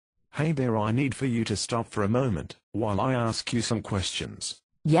Hey there, I need for you to stop for a moment, while I ask you some questions.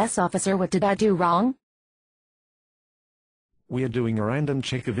 Yes, officer, what did I do wrong? We are doing a random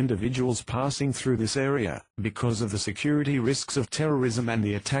check of individuals passing through this area, because of the security risks of terrorism and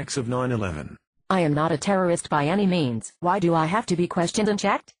the attacks of 9/11. I am not a terrorist by any means. Why do I have to be questioned and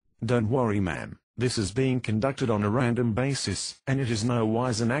checked? Don't worry, ma'am. This is being conducted on a random basis, and it is no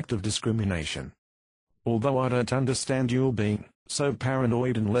wise an act of discrimination. Although I don't understand you being so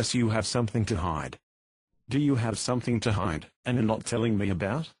paranoid unless you have something to hide. Do you have something to hide, and are not telling me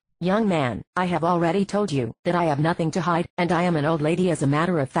about? Young man, I have already told you that I have nothing to hide, and I am an old lady as a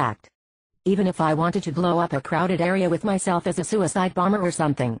matter of fact. Even if I wanted to blow up a crowded area with myself as a suicide bomber or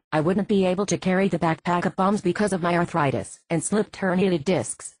something, I wouldn't be able to carry the backpack of bombs because of my arthritis and slipped herniated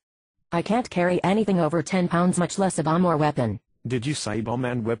discs. I can't carry anything over 10 pounds, much less a bomb or weapon. Did you say bomb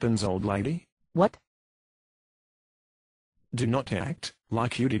and weapons, old lady? What? Do not act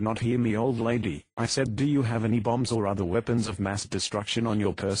like you did not hear me, old lady. I said, do you have any bombs or other weapons of mass destruction on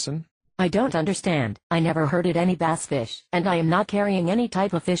your person? I don't understand. I never hurted any bass fish, and I am not carrying any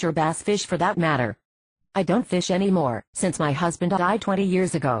type of fish or bass fish for that matter. I don't fish anymore, since my husband died 20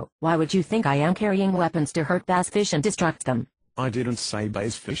 years ago. Why would you think I am carrying weapons to hurt bass fish and destruct them? I didn't say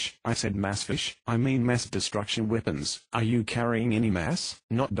bass fish, I said mass fish. I mean mass destruction weapons. Are you carrying any mass,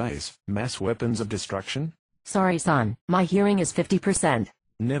 not bass, mass weapons of destruction? Sorry son, my hearing is 50%.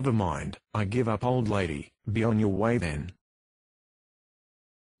 Never mind, I give up, old lady. Be on your way then.